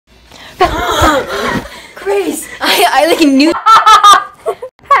I like knew.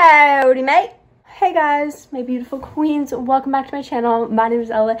 Howdy, mate. Hey guys, my beautiful queens, welcome back to my channel. My name is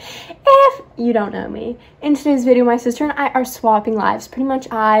Ella, if you don't know me. In today's video, my sister and I are swapping lives. Pretty much,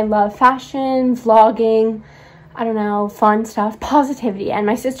 I love fashion, vlogging, I don't know, fun stuff, positivity. And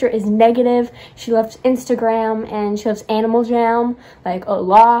my sister is negative. She loves Instagram and she loves Animal Jam, like a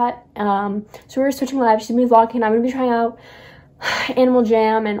lot. So we're switching lives. She's gonna be vlogging and I'm gonna be trying out Animal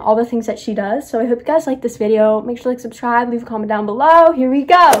Jam and all the things that she does. So I hope you guys like this video. Make sure to subscribe, leave a comment down below. Here we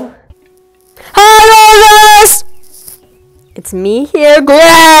go. Hi guys! It's me here,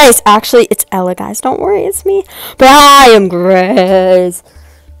 Grace. Actually, it's Ella, guys. Don't worry, it's me. But I am Grace.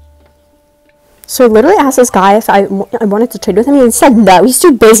 So I literally asked this guy if I wanted to trade with him, and he said no. He's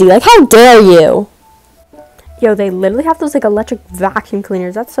too busy. Like, how dare you? Yo, they literally have those like electric vacuum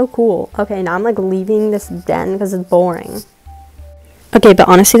cleaners. That's so cool. Okay, now I'm like leaving this den because it's boring. Okay, but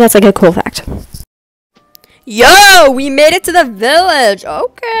honestly, that's like a cool fact. Yo, we made it to the village.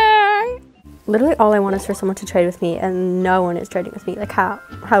 Okay. Literally all I want is for someone to trade with me, and no one is trading with me. Like, how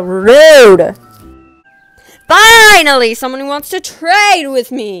rude. Finally, someone who wants to trade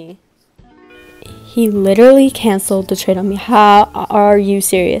with me. He literally canceled the trade on me. How are you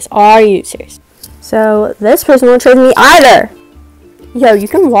serious? Are you serious? So this person won't trade with me either. Yo, you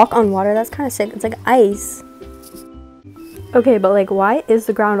can walk on water. That's kind of sick. It's like ice. Okay, but like, why is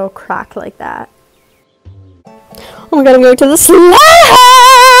the ground all cracked like that? Oh my god, I'm going to the slide!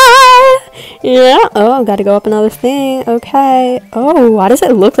 Yeah, oh, gotta go up another thing. Okay. Oh, why does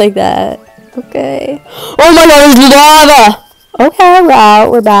it look like that? Okay. Oh my god, it's lava! Okay,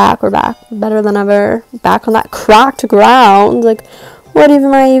 we're back. We're better than ever. Back on that cracked ground. Like, what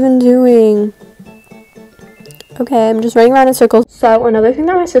am I even doing? Okay, I'm just running around in circles. So, another thing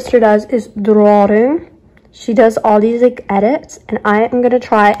that my sister does is drawing. She does all these like edits, and I am gonna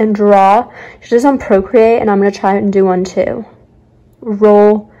try and draw. She does on Procreate, and I'm gonna try and do one too.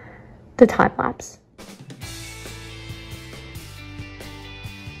 Roll the time lapse.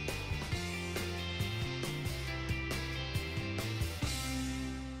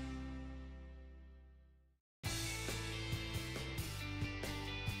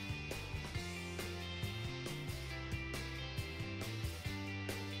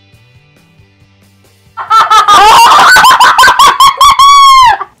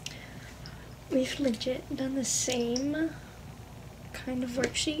 We've legit done the same kind of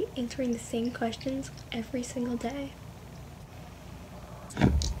worksheet, answering the same questions every single day.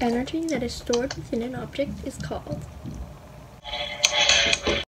 Energy that is stored within an object is called.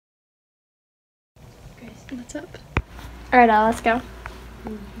 What's up? Alright, let's go.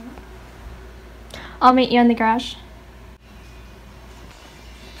 I'll meet you in the garage.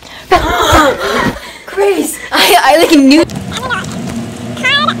 Grace! I like knew.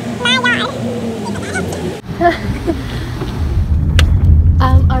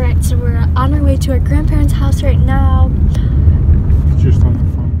 Alright, so we're on our way to our grandparents' house right now. Just on the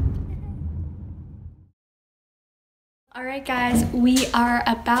phone. Alright guys, we are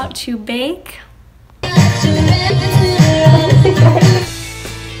about to bake.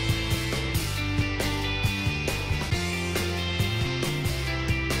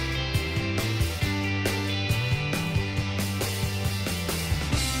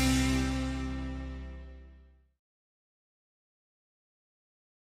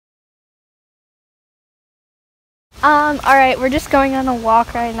 Alright, we're just going on a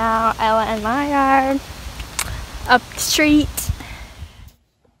walk right now, Ella and my yard, up the street.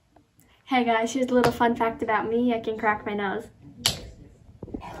 Hey guys, here's a little fun fact about me. I can crack my nose.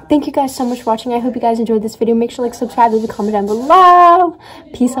 Thank you guys so much for watching. I hope you guys enjoyed this video. Make sure to like, subscribe, leave a comment down below.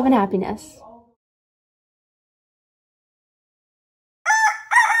 Peace, love, and happiness.